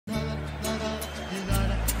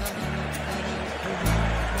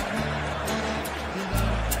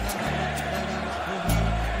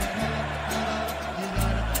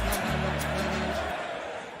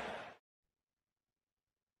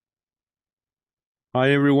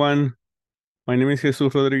Hi everyone, my name is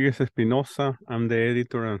Jesus Rodriguez-Espinoza. I'm the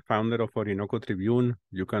editor and founder of Orinoco Tribune.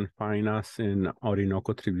 You can find us in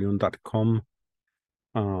orinocotribune.com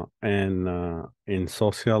and in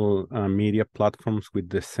social media platforms with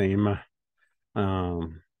the same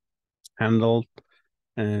um, handle.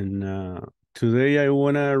 And today I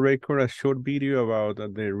want to record a short video about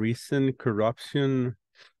the recent corruption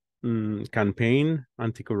campaign,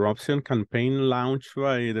 anti-corruption campaign launched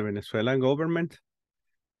by the Venezuelan government,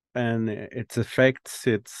 and its effects,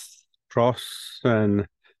 its pros and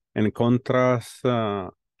contras,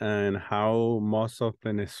 and how most of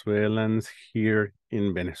Venezuelans here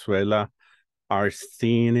in Venezuela are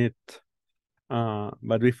seeing it.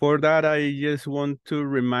 But before that, I just want to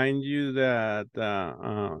remind you that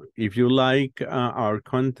if you like our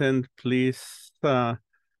content, please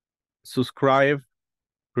subscribe.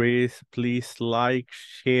 Please like,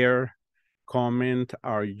 share, comment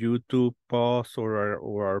our YouTube post or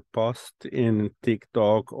our post in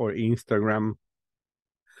TikTok or Instagram,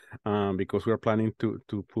 because we're planning to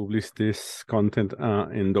publish this content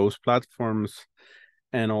in those platforms.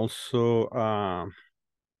 And also,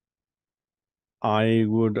 I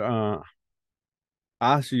would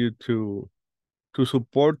ask you to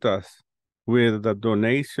support us with the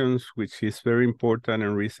donations, which is very important.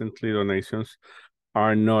 And recently, donations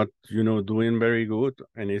are not, doing very good,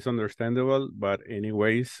 and it's understandable. But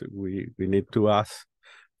anyways, we need to ask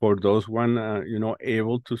for those one,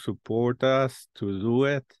 able to support us to do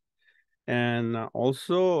it. And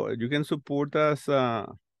also, you can support us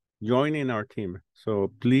joining our team. So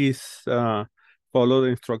please follow the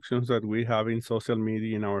instructions that we have in social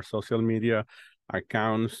media, in our social media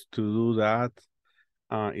accounts to do that.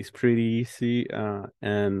 It's pretty easy,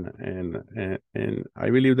 and I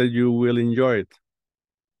believe that you will enjoy it.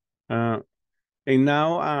 And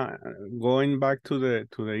now, going back to the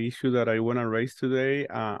issue that I want to raise today,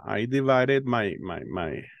 I divided I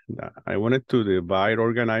wanted to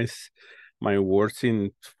organize my words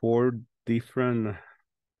in 4 different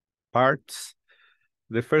parts.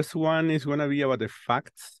 The first one is going to be about the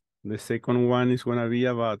facts. The second one is going to be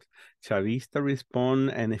about Chavista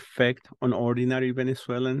response and effect on ordinary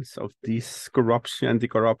Venezuelans of this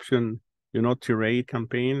anti-corruption, tirade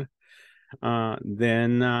campaign.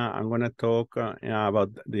 Then I'm going to talk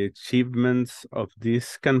about the achievements of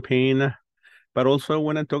this campaign, but also I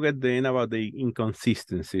want to talk at the end about the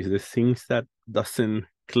inconsistencies, the things that doesn't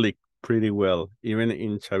click pretty well, even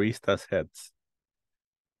in Chavistas' heads.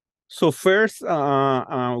 So first,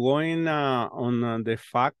 going on the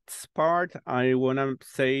facts part, I want to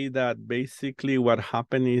say that basically what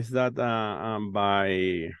happened is that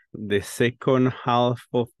by the second half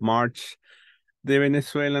of March, the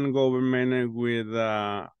Venezuelan government with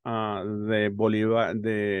the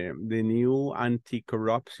new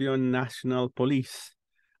anti-corruption national police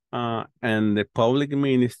and the public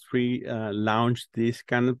ministry launched this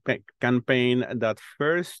campaign that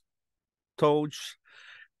first touched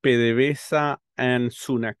PDVSA and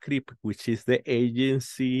SUNACRIP, which is the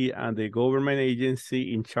agency and the government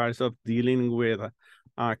agency in charge of dealing with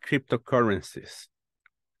cryptocurrencies,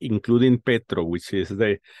 including Petro, which is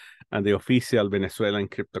the official Venezuelan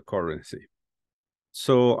cryptocurrency.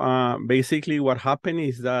 So basically what happened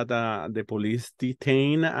is that the police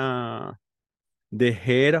detained the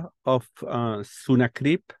head of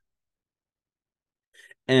SUNACRIP,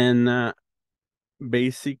 and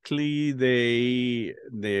basically the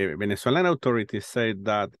Venezuelan authorities said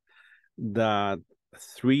that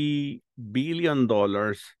 $3 billion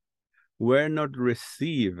were not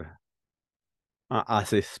received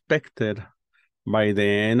as expected by the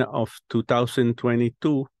end of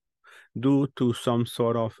 2022 due to some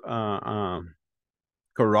sort of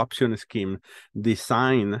corruption scheme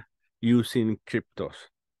designed using cryptos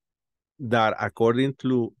that according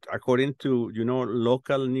to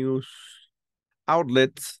local news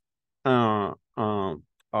outlets are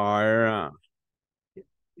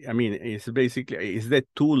it's the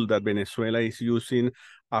tool that Venezuela is using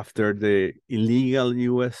after the illegal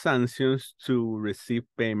U.S. sanctions to receive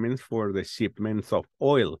payments for the shipments of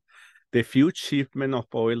oil, the few shipment of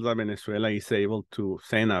oil that Venezuela is able to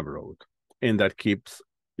send abroad, and that keeps,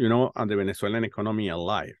 the Venezuelan economy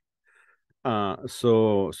alive.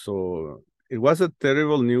 So it was a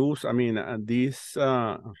terrible news. This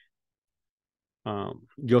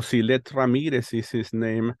Yosilet Ramirez is his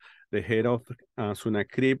name, the head of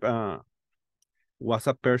SUNACRIP, was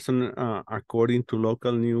a person, according to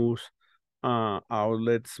local news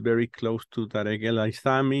outlets, very close to Tarek El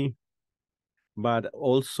Aissami. But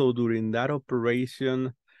also during that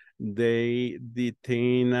operation, they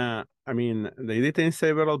detained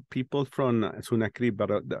several people from SUNACRIP,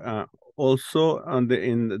 but also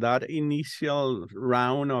in that initial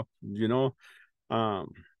round of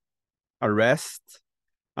arrest,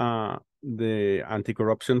 the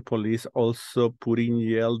anti-corruption police also put in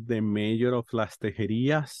jail the mayor of Las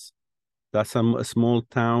Tejerias. That's a small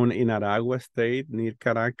town in Aragua State near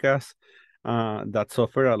Caracas that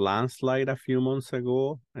suffered a landslide a few months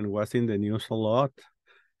ago and was in the news a lot.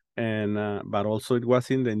 And but also it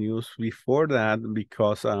was in the news before that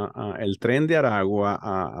because El Tren de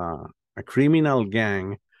Aragua, a criminal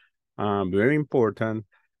gang, very important,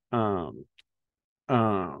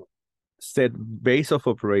 set base of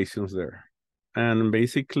operations there. And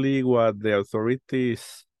basically what the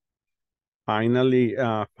authorities finally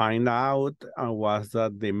find out was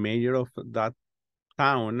that the mayor of that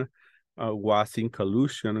town was in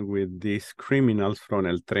collusion with these criminals from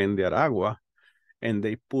El Tren de Aragua, and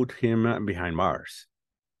they put him behind bars.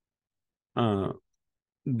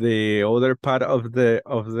 The other part of the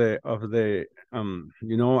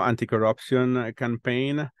anti-corruption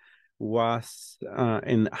campaign was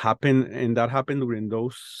and that happened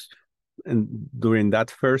during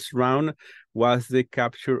that first round was the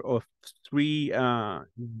capture of 3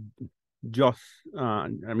 judges,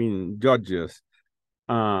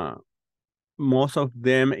 most of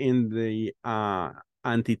them in the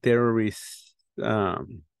anti-terrorist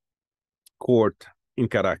court in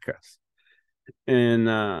Caracas, and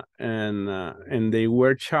they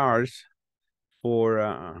were charged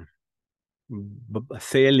for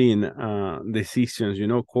selling decisions,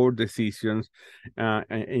 court decisions,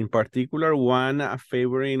 in particular one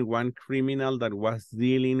favoring one criminal that was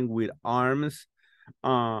dealing with arms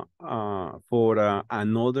for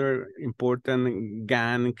another important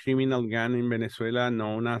criminal gang in Venezuela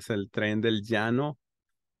known as El Tren del Llano,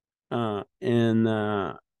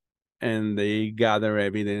 and they gather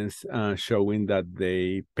evidence showing that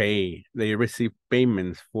they receive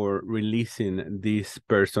payments for releasing this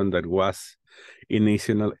person that was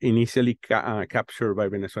initially captured by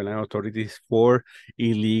Venezuelan authorities for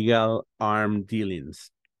illegal arm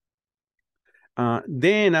dealings.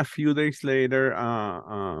 Then a few days later,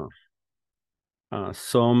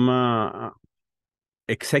 some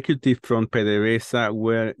executives from PDVSA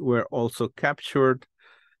were also captured.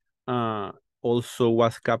 Also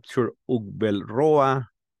was captured Ugbel Roa,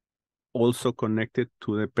 also connected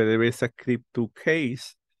to the PDVSA crypto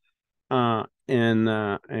case, and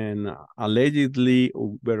allegedly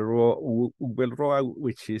Ugbel Roa,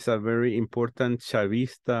 which is a very important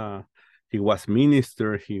Chavista, he was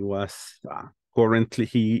minister. He was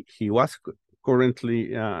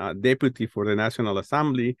currently deputy for the National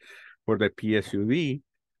Assembly for the PSUV.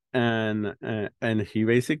 And he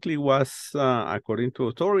basically was, according to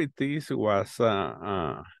authorities, was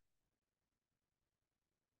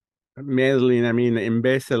meddling.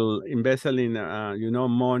 Embezzling,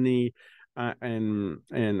 money,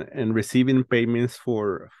 and receiving payments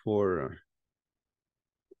for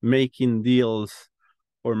making deals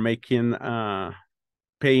or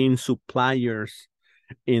paying suppliers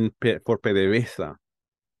for PDVSA.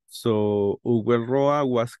 So Ugbel Roa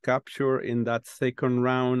was captured in that second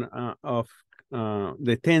round of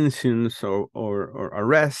detentions or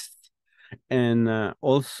arrests, and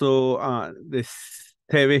also the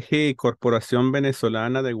TVG, Corporación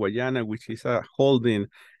Venezolana de Guayana, which is a holding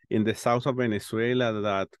in the south of Venezuela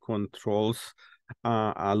that controls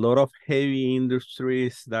a lot of heavy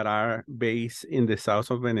industries that are based in the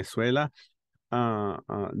south of Venezuela.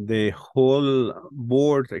 The whole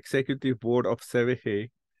executive board of CVG,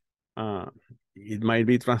 it might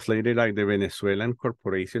be translated like the Venezuelan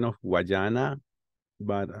Corporation of Guayana,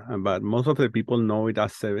 but most of the people know it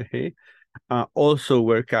as CVG. Also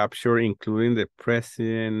were captured, including the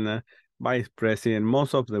president, vice president,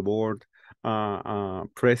 most of the board,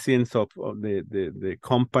 presidents of the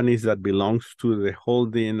companies that belongs to the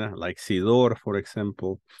holding, like Sidor, for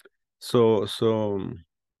example.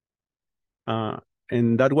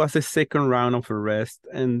 And that was the second round of arrest.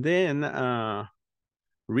 And then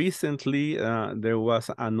recently, there was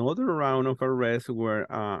another round of arrest where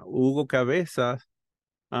Hugo Cabezas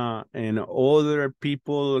and other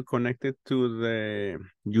people connected to the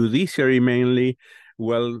judiciary mainly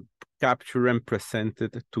were captured and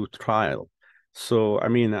presented to trial. So,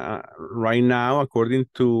 right now, according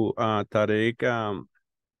to Tarek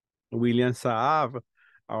William Saab,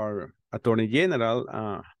 our Attorney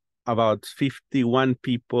General, about 51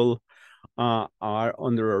 people are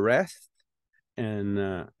under arrest, and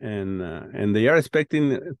they are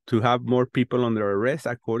expecting to have more people under arrest,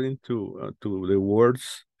 according to the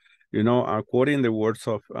words, quoting the words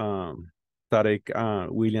of Tarek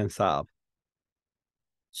William Saab.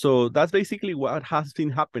 So that's basically what has been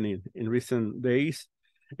happening in recent days.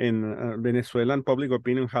 in Venezuelan public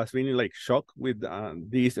opinion has been like shocked with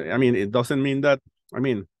this. I mean, it doesn't mean that, I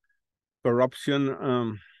mean,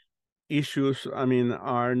 corruption issues, I mean,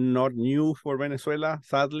 are not new for Venezuela,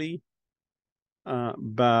 sadly,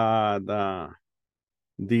 but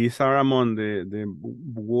these are among the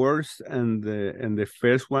worst and the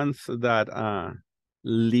first ones that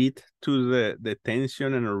lead to the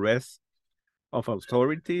detention and arrest of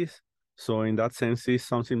authorities. So in that sense, it's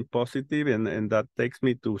something positive, and that takes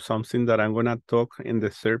me to something that I'm gonna talk in the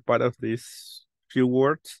third part of these few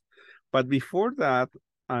words. But before that,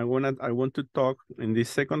 I want to talk in this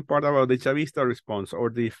second part about the Chavista response, or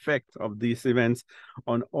the effect of these events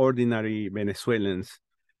on ordinary Venezuelans.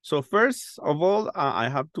 So first of all, I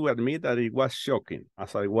have to admit that it was shocking,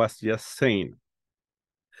 as I was just saying.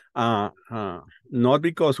 Not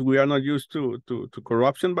because we are not used to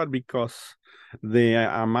corruption, but because the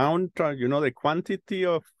amount, the quantity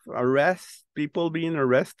of arrests, people being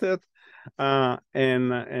arrested,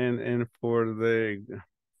 and for the,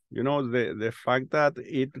 the fact that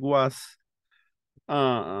it was,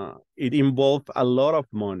 it involved a lot of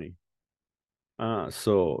money.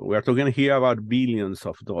 So we're talking here about billions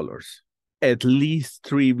of dollars, at least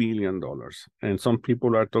 $3 billion, and some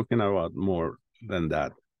people are talking about more than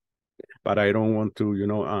that. But I don't want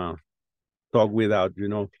to, talk without,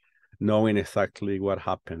 knowing exactly what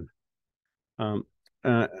happened.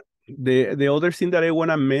 The other thing that I want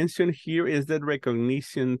to mention here is that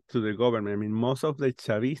recognition to the government. I mean, most of the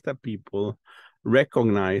Chavista people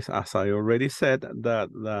recognize, as I already said, that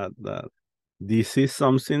this is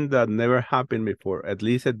something that never happened before, at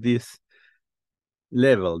least at this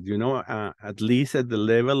level, at least at the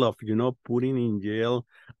level of, putting in jail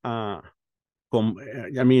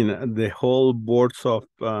I mean, the whole boards of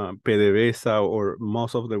PDVSA, or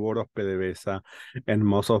most of the board of PDVSA, and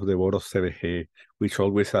most of the board of CBG, which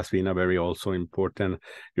always has been a very also important,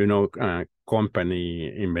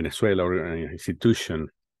 company in Venezuela, or institution.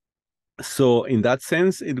 So in that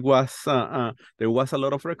sense, it was there was a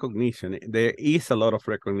lot of recognition. There is a lot of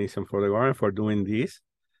recognition for the government for doing this.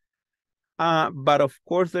 But of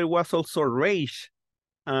course, there was also rage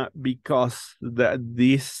because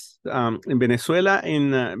this in Venezuela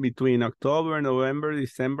in between October, November,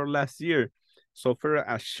 December last year suffered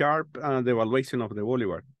a sharp devaluation of the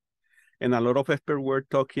Bolivar. And a lot of experts were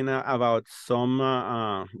talking about some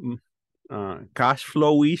cash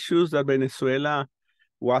flow issues that Venezuela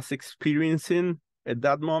was experiencing at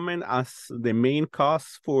that moment as the main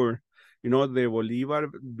cause for, the Bolivar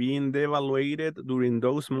being devaluated during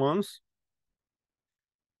those months.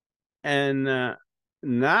 And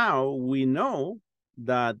now we know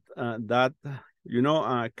that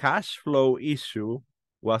cash flow issue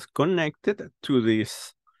was connected to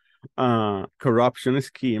this corruption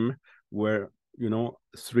scheme where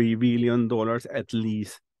 $3 billion at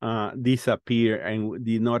least disappear and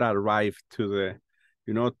did not arrive to the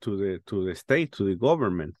to the state, to the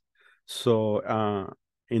government. So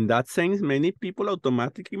in that sense, many people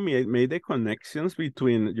automatically made the connections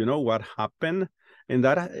between what happened, and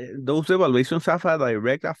that those evaluations have a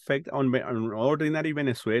direct effect on ordinary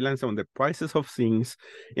Venezuelans, on the prices of things,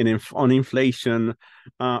 on inflation,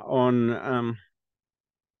 on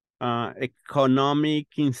economic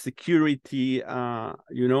insecurity,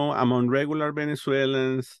 among regular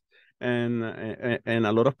Venezuelans, and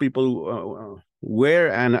a lot of people were,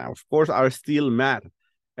 and of course are still mad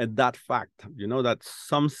at that fact, that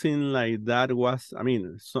something like that was, I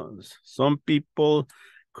mean, some people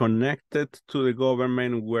connected to the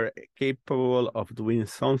government were capable of doing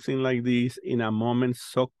something like this in a moment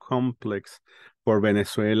so complex for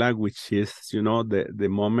Venezuela, which is, the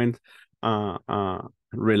moment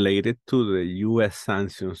related to the U.S.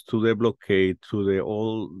 sanctions, to the blockade, to the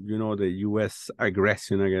the U.S.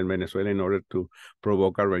 aggression against Venezuela in order to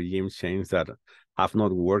provoke a regime change that have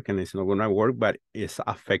not worked and it's not going to work, but it's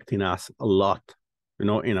affecting us a lot,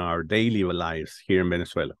 in our daily lives here in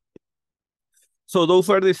Venezuela. So those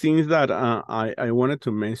are the things that I wanted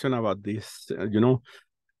to mention about this,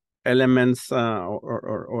 elements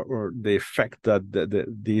or the effect that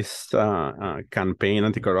this campaign,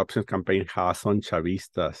 anti-corruption campaign, has on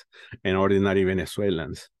Chavistas and ordinary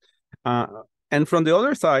Venezuelans. And from the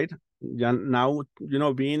other side, now,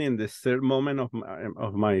 being in the third moment of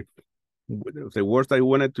the words I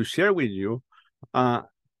wanted to share with you,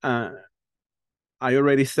 I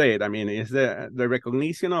already said, I mean, it's the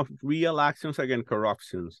recognition of real actions against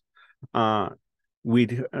corruptions with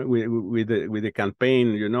the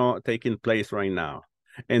campaign, taking place right now.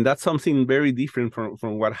 And that's something very different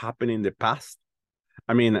from what happened in the past.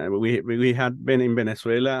 I mean, we had been in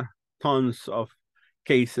Venezuela tons of,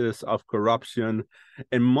 cases of corruption,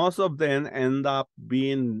 and most of them end up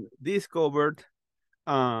being discovered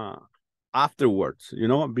afterwards,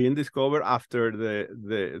 being discovered after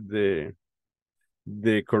the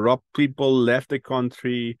corrupt people left the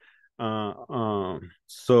country.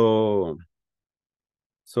 So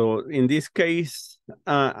in this case,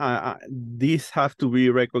 this have to be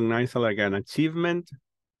recognized like an achievement,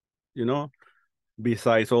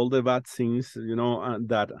 besides all the bad things,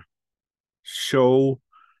 that show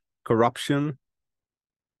corruption,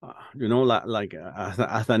 like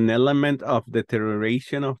as an element of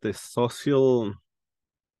deterioration of the social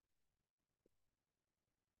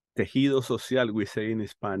tejido social, we say in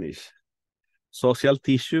Spanish, social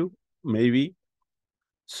tissue, maybe.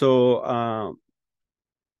 So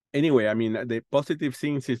anyway, I mean, the positive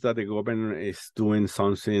things is that the government is doing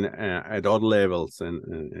something at all levels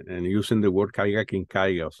and using the word caiga quien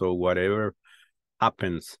caiga. So whatever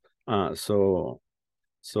happens. So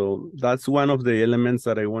that's one of the elements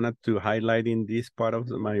that I wanted to highlight in this part of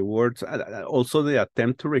my words. Also, the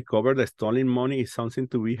attempt to recover the stolen money is something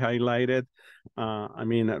to be highlighted. I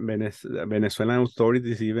mean, Venezuelan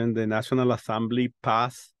authorities, even the National Assembly,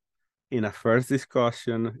 passed in a first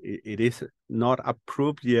discussion. It is not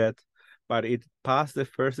approved yet, but it passed the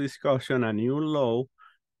first discussion, a new law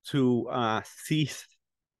to seize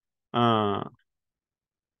the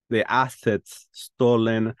assets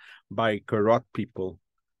stolen by corrupt people.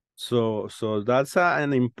 So that's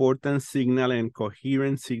an important signal and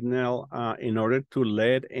coherent signal in order to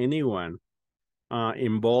let anyone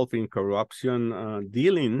involved in corruption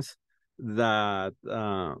dealings that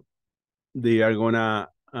they are gonna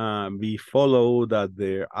be followed, that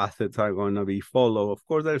their assets are gonna be followed. Of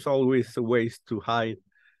course, there's always ways to hide,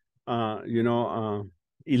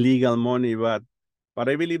 illegal money, but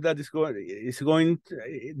I believe that this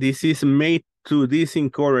is made to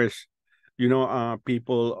disencourage,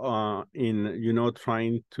 people in,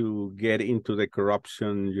 trying to get into the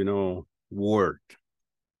corruption, world.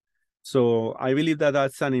 So I believe that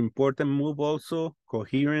that's an important move, also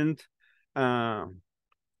coherent.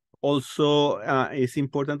 Also, it's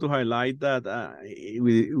important to highlight that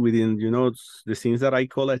within, the things that I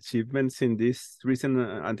call achievements in this recent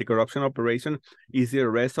anti-corruption operation is the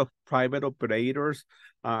arrest of private operators.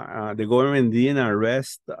 The government didn't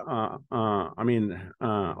arrest,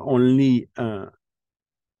 only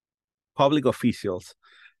public officials.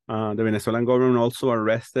 The Venezuelan government also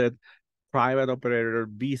arrested private operator,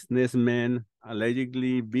 businessmen,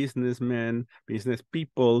 allegedly businessmen, business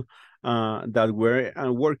people that were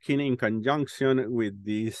working in conjunction with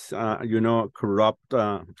these, corrupt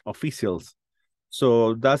officials.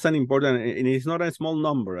 So that's an important, and it's not a small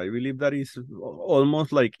number. I believe that is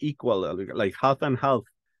almost like equal, like half and half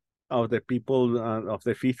of the people, of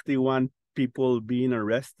the 51 people being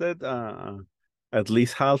arrested. At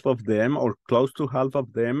least half of them, or close to half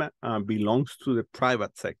of them, belongs to the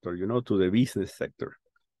private sector, to the business sector.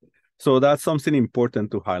 So that's something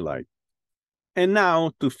important to highlight. And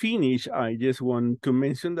now, to finish, I just want to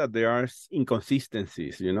mention that there are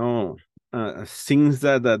inconsistencies, things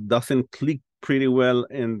that doesn't click pretty well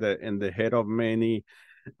in the head of many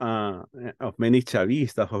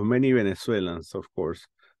Chavistas, of many Venezuelans, of course.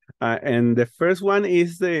 And the first one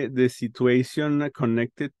is the situation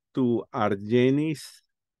connected to Argenis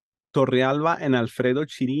Torrealba and Alfredo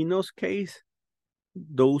Chirino's case.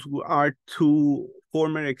 Those are two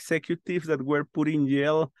former executives that were put in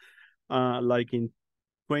jail like in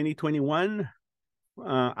 2021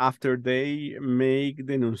 after they make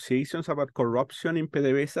denunciations about corruption in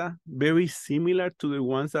PDVSA, very similar to the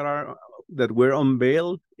ones that were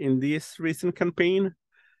unveiled in this recent campaign.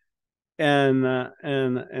 And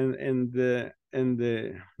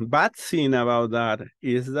the bad thing about that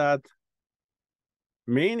is that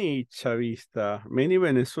many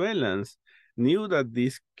Venezuelans knew that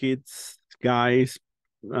these guys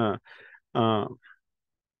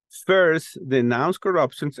first denounced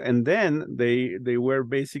corruptions, and then they were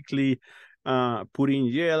basically put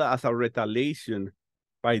in jail as a retaliation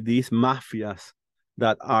by these mafias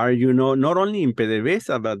that are, not only in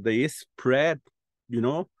PDVSA, but they spread,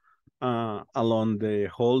 along the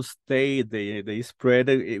whole state. They spread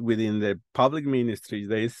within the public ministries.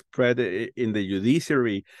 They spread in the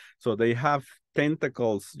judiciary. So they have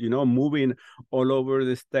tentacles, moving all over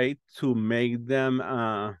the state to make them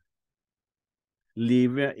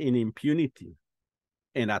live in impunity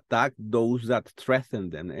and attack those that threaten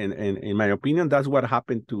them. And in my opinion, that's what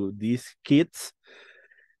happened to these kids.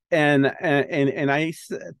 And I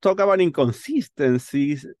talk about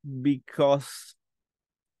inconsistencies because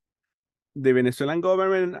the Venezuelan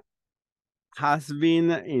government has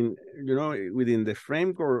been within the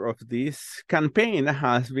framework of this campaign,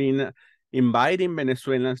 has been inviting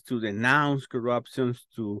Venezuelans to denounce corruptions,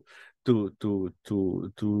 to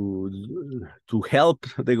help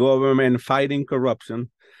the government fighting corruption.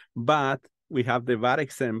 But we have the bad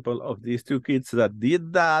example of these two kids that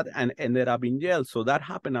did that and ended up in jail. So that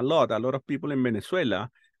happened a lot. A lot of people in Venezuela,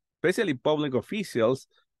 especially public officials,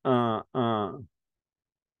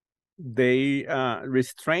 they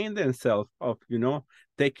restrain themselves of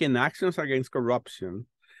taking actions against corruption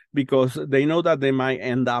because they know that they might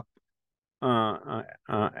end up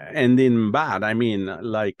ending bad. I mean,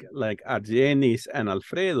 like Argenis and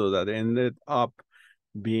Alfredo that ended up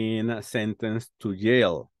being sentenced to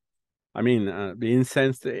jail. I mean, being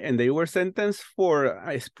sentenced, and they were sentenced for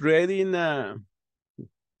spreading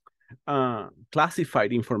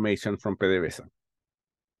classified information from PDVSA.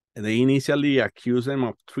 They initially accused them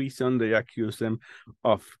of treason. They accused them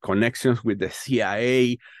of connections with the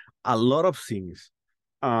CIA, a lot of things.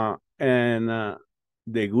 And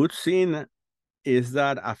the good thing is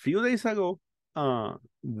that a few days ago,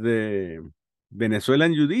 the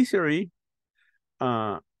Venezuelan judiciary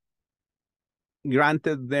granted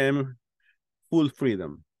them full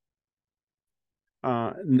freedom.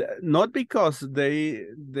 Not because they,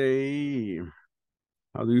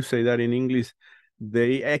 how do you say that in English?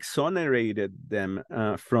 They exonerated them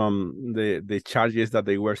from the charges that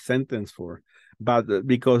they were sentenced for, but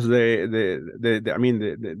because the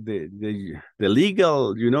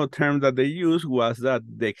legal term that they used was that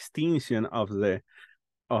the extinction of the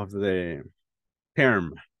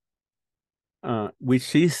term,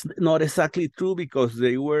 which is not exactly true because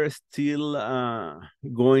they were still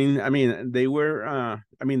going. I mean, they were.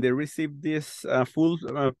 They received this full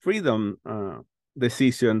freedom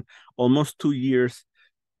decision almost 2 years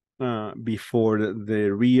before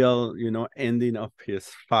the real, ending of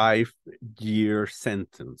his 5-year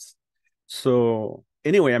sentence. So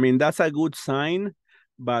anyway, I mean, that's a good sign,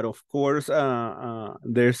 but of course,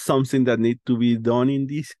 there's something that needs to be done in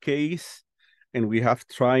this case, and we have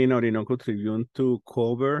tried in Orinoco Tribune to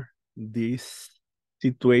cover this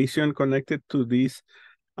situation connected to these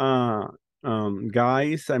guys.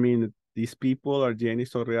 I mean, these people are Jenny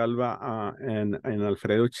Torrealba and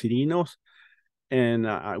Alfredo Chirinos, and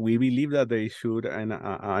we believe that they should, and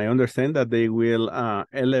I understand that they will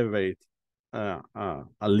elevate a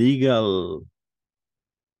legal,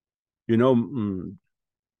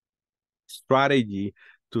 strategy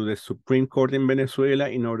to the Supreme Court in Venezuela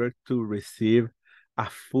in order to receive a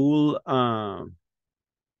full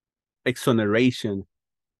exoneration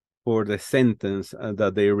for the sentence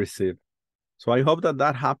that they received. So I hope that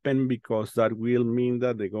that happened because that will mean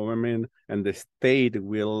that the government and the state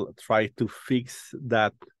will try to fix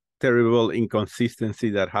that terrible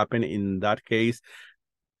inconsistency that happened in that case.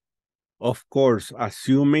 Of course,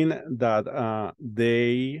 assuming that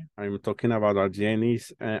I'm talking about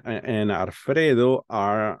Argenis and Alfredo,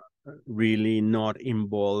 are really not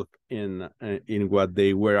involved in what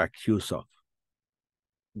they were accused of.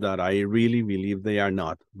 That I really believe they are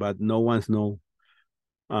not, but no one's know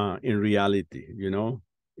in reality,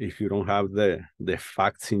 if you don't have the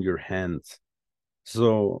facts in your hands.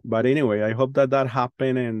 So, but anyway, I hope that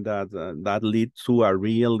happened and that that leads to a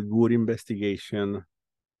real good investigation,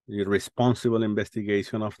 a responsible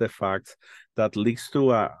investigation of the facts that leads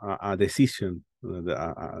to a decision,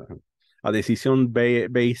 a decision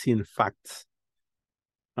based in facts.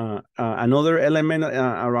 Another element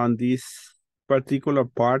around this particular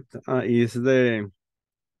part is the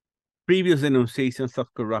previous denunciations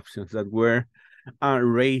of corruptions that were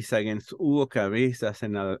raised against Hugo Cabezas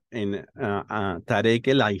and Tarek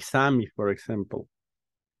El Aizami, for example.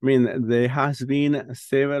 I mean, there has been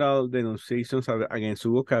several denunciations against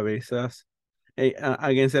Hugo Cabezas,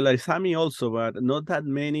 against El Aizami also, but not that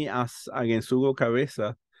many as against Hugo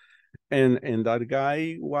Cabezas. And that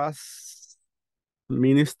guy was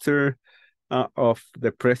minister of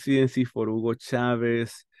the presidency for Hugo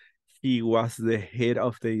Chavez. He was the head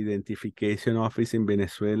of the identification office in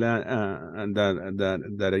Venezuela, and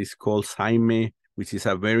that is called Jaime, which is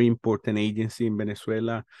a very important agency in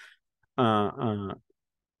Venezuela.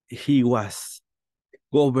 He was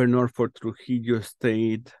governor for Trujillo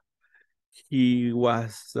State. He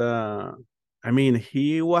was,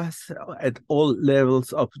 he was at all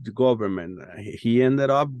levels of the government. He ended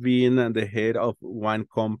up being the head of one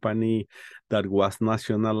company that was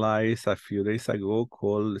nationalized a few days ago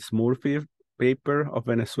called Smurfit Paper of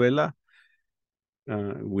Venezuela,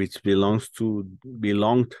 which belonged to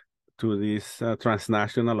this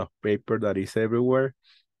transnational of paper that is everywhere.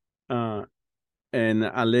 And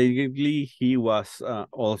allegedly, he was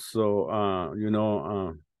also,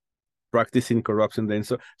 practicing corruption then.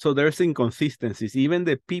 So there's inconsistencies. Even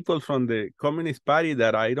the people from the Communist Party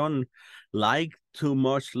that I don't like too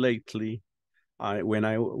much lately,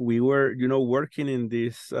 we were, working in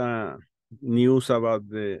this news about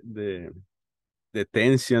the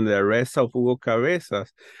detention, the arrest of Hugo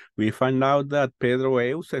Cabezas, we found out that Pedro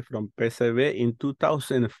Euse from PSV in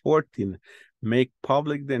 2014 make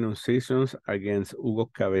public denunciations against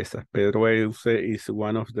Hugo Cabezas. Pedro Euse is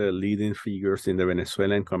one of the leading figures in the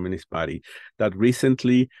Venezuelan Communist Party that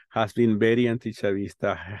recently has been very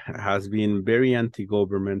anti-Chavista, has been very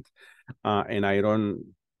anti-government, and I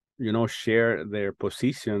don't, share their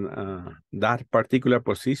position, that particular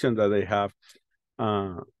position that they have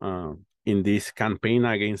in this campaign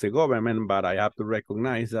against the government, but I have to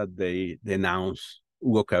recognize that they denounced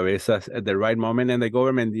Hugo Cabezas at the right moment, and the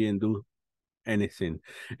government didn't do anything.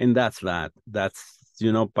 And that's that. That's,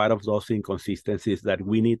 part of those inconsistencies that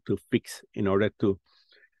we need to fix in order to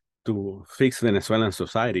fix Venezuelan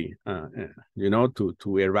society,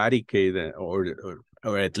 to eradicate or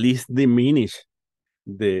at least diminish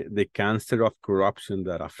the cancer of corruption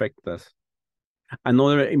that affects us.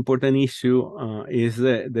 Another important issue is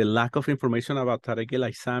the lack of information about Tarek El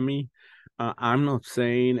Aissami. I'm not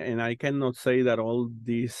saying, and I cannot say that all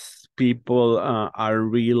these people are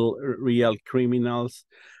real criminals,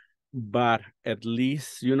 but at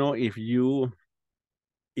least, if you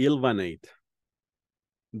eliminate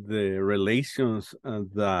the relations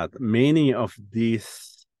that many of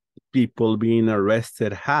these people being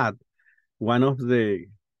arrested had, one of the,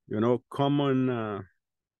 common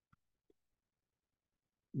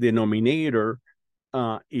denominator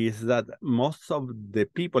is that most of the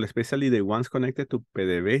people, especially the ones connected to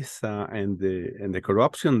PDVSA and the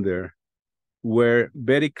corruption there, were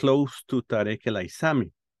very close to Tarek El Aissami.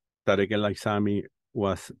 Tarek El Aissami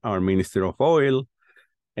was our Minister of Oil,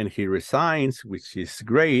 and he resigns, which is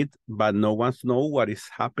great, but no one knows what is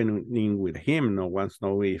happening with him. No one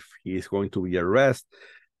knows if he is going to be arrested.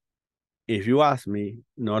 If you ask me,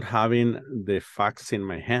 not having the facts in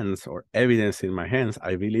my hands or evidence in my hands,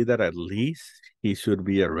 I believe that at least he should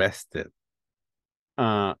be arrested.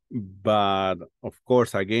 But of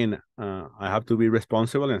course, again, I have to be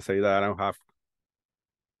responsible and say that I don't have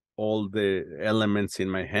all the elements in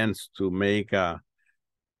my hands to make a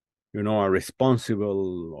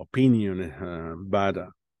responsible opinion. But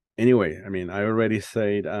anyway, I mean, I already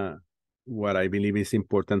said what I believe is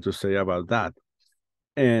important to say about that.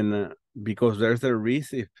 And because there's a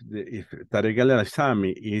risk if Tarek El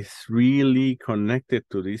Aissami is really connected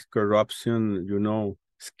to these corruption,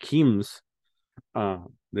 schemes,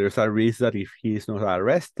 there's a risk that if he is not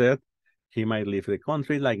arrested, he might leave the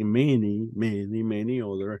country like many, many, many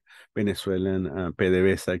other Venezuelan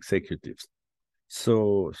PDVSA executives.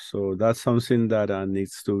 So that's something that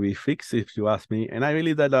needs to be fixed, if you ask me. And I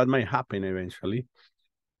believe that might happen eventually,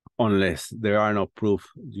 unless there are no proof,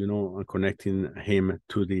 connecting him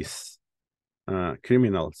to these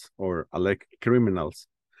criminals or alleged criminals.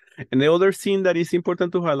 And the other thing that is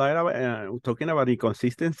important to highlight, talking about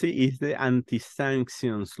inconsistency, is the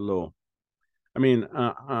anti-sanctions law. I mean,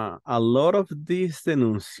 a lot of these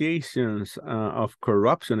denunciations of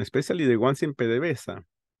corruption, especially the ones in PDVSA,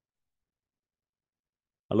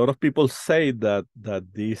 a lot of people say that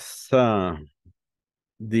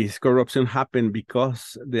this corruption happened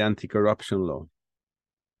because the anti-corruption law.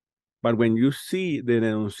 But when you see the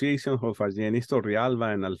denunciations of Argenis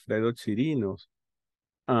Torrealba and Alfredo Chirinos,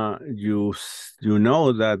 you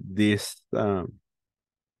know that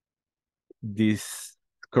these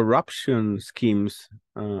corruption schemes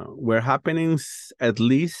were happening at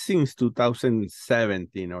least since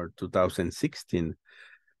 2017 or 2016.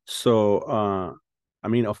 So, I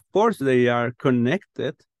mean, of course, they are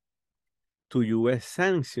connected to U.S.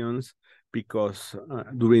 sanctions because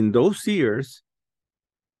during those years,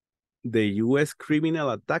 the U.S. criminal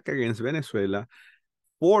attack against Venezuela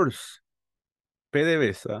forced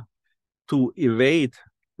PDVSA to evade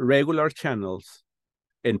regular channels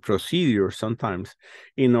and procedures sometimes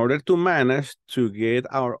in order to manage to get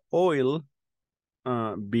our oil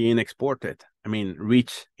being exported. I mean,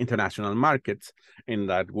 reach international markets. In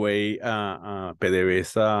that way,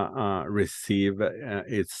 PDVSA receive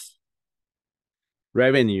its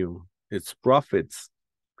revenue, its profits.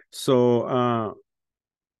 So, I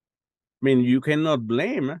mean, you cannot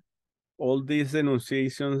blame all these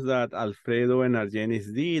denunciations that Alfredo and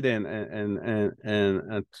Argenis did and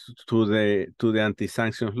to the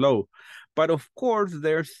anti-sanctions law. But of course,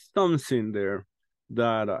 there's something there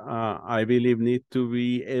that I believe need to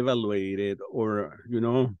be evaluated, or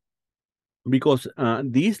because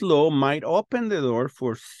this law might open the door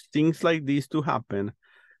for things like this to happen,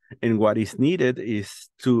 And what is needed is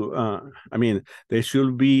to, I mean, there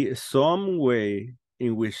should be some way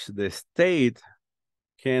in which the state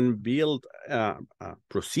can build a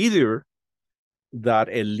procedure that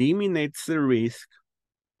eliminates the risk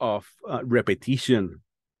of repetition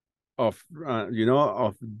of,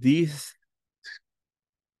 of these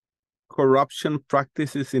corruption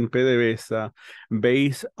practices in PDVSA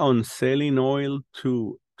based on selling oil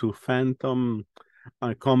to phantom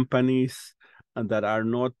companies that are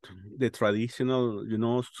not the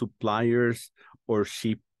traditional, suppliers or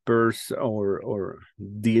shippers or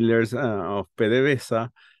dealers of PDVSA.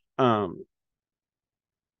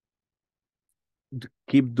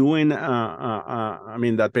 Keep doing, I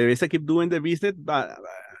mean, that PDVSA keep doing the business, but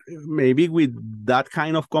maybe with that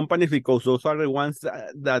kind of companies, because those are the ones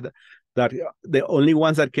that the only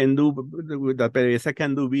ones that can do, that PDVSA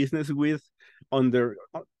can do business with under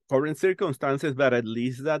current circumstances, but at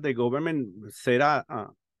least that the government set a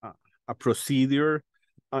procedure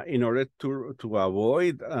in order to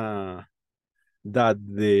avoid that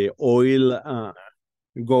the oil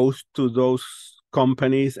goes to those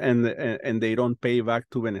companies and they don't pay back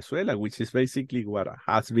to Venezuela, which is basically what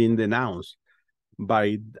has been denounced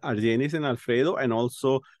by Argenis and Alfredo, and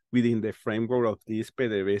also within the framework of this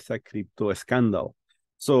PDVSA crypto scandal.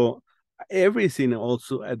 So everything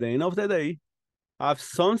also, at the end of the day, have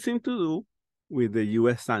something to do with the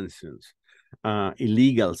U.S. sanctions,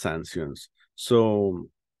 illegal sanctions. So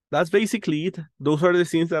that's basically it. Those are the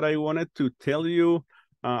things that I wanted to tell you.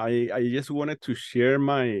 I just wanted to share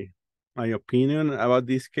my opinion about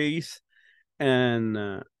this case, and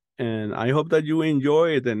I hope that you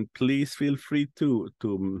enjoy it. And please feel free to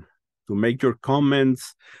make your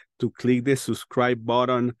comments, to click the subscribe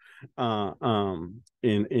button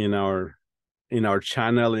in our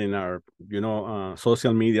channel, in our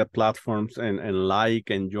social media platforms, and like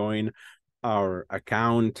and join our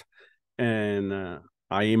account. And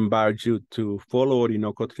I invite you to follow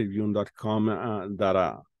OrinocoTribune.com.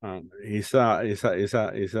 That is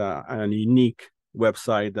a unique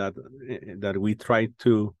website that we try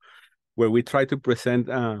to, where we try to present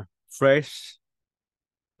fresh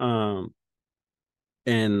and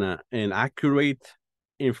accurate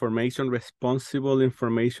information, responsible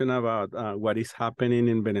information about what is happening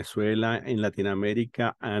in Venezuela, in Latin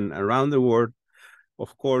America, and around the world,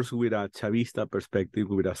 of course, with a Chavista perspective,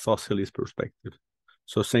 with a socialist perspective.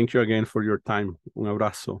 So thank you again for your time. Un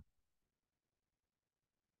abrazo.